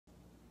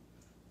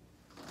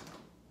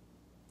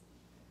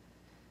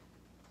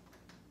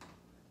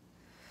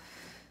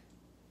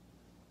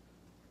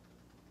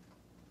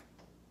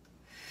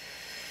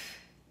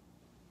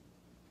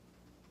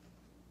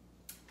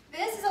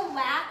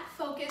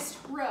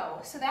go.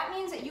 So that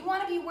means that you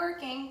want to be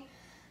working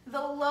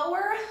the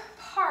lower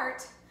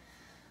part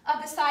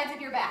of the sides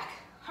of your back.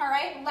 All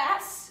right,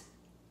 lats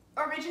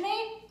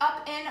originate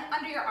up in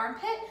under your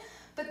armpit,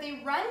 but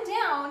they run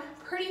down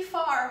pretty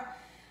far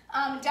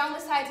down the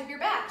sides of your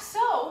back.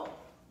 So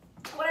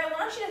what I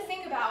want you to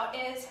think about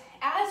is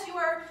as you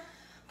are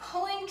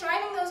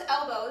driving those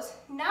elbows,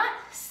 not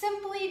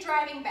simply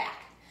driving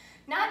back,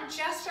 not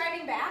just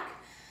driving back,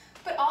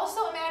 but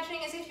also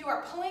imagining as if you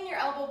are pulling your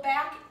elbow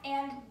back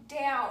and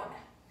down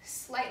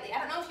slightly. I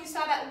don't know if you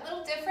saw that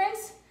little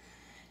difference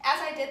as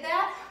I did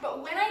that,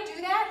 but when I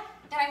do that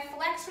and I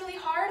flex really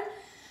hard,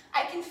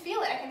 I can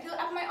feel it. I can feel it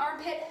up my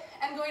armpit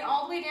and going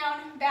all the way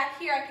down back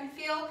here. I can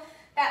feel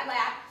that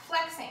lat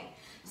flexing.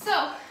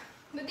 So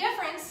the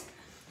difference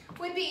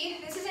would be,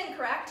 this is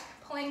incorrect,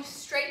 pulling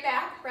straight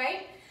back,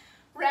 right?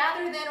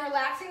 Rather than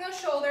relaxing those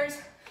shoulders,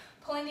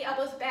 pulling the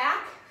elbows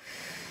back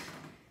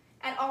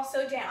and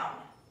also down.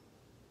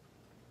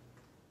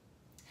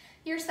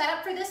 Your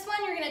setup for this one,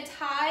 you're gonna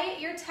tie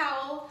your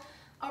towel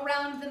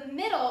around the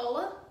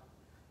middle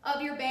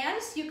of your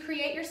band. So you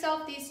create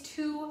yourself these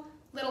two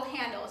little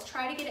handles.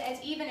 Try to get it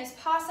as even as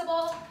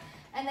possible.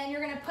 And then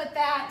you're gonna put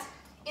that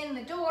in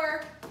the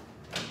door,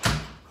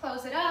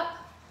 close it up,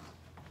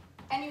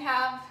 and you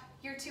have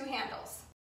your two handles.